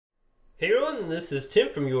Hey everyone, this is Tim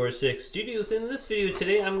from YourSixStudios. In this video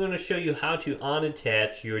today I'm going to show you how to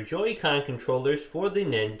unattach your Joy-Con controllers for the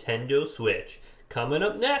Nintendo Switch. Coming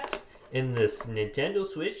up next in this Nintendo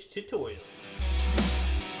Switch tutorial.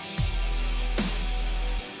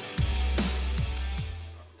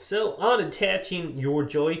 So unattaching your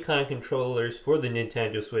Joy-Con controllers for the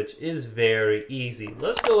Nintendo Switch is very easy.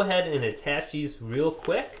 Let's go ahead and attach these real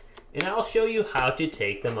quick and I'll show you how to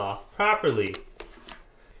take them off properly.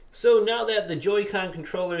 So now that the Joy-Con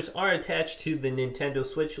controllers are attached to the Nintendo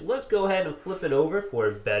Switch, let's go ahead and flip it over for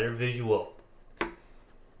a better visual.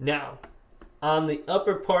 Now, on the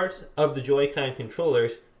upper part of the Joy-Con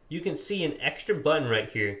controllers, you can see an extra button right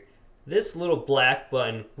here. This little black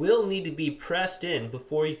button will need to be pressed in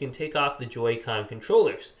before you can take off the Joy-Con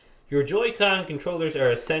controllers. Your Joy-Con controllers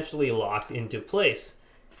are essentially locked into place.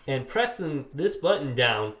 And pressing this button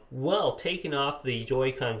down while taking off the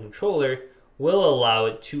Joy-Con controller will allow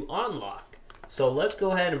it to unlock. So let's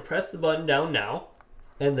go ahead and press the button down now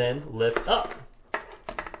and then lift up.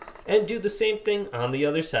 And do the same thing on the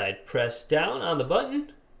other side. Press down on the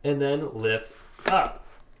button and then lift up.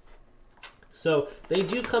 So they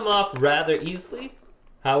do come off rather easily.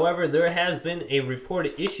 However, there has been a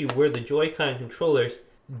reported issue where the Joy-Con controllers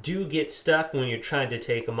do get stuck when you're trying to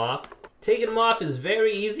take them off. Taking them off is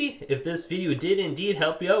very easy. If this video did indeed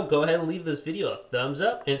help you out, go ahead and leave this video a thumbs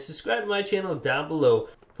up and subscribe to my channel down below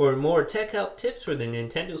for more tech help tips for the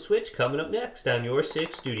Nintendo Switch coming up next on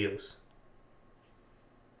YourSixGaming.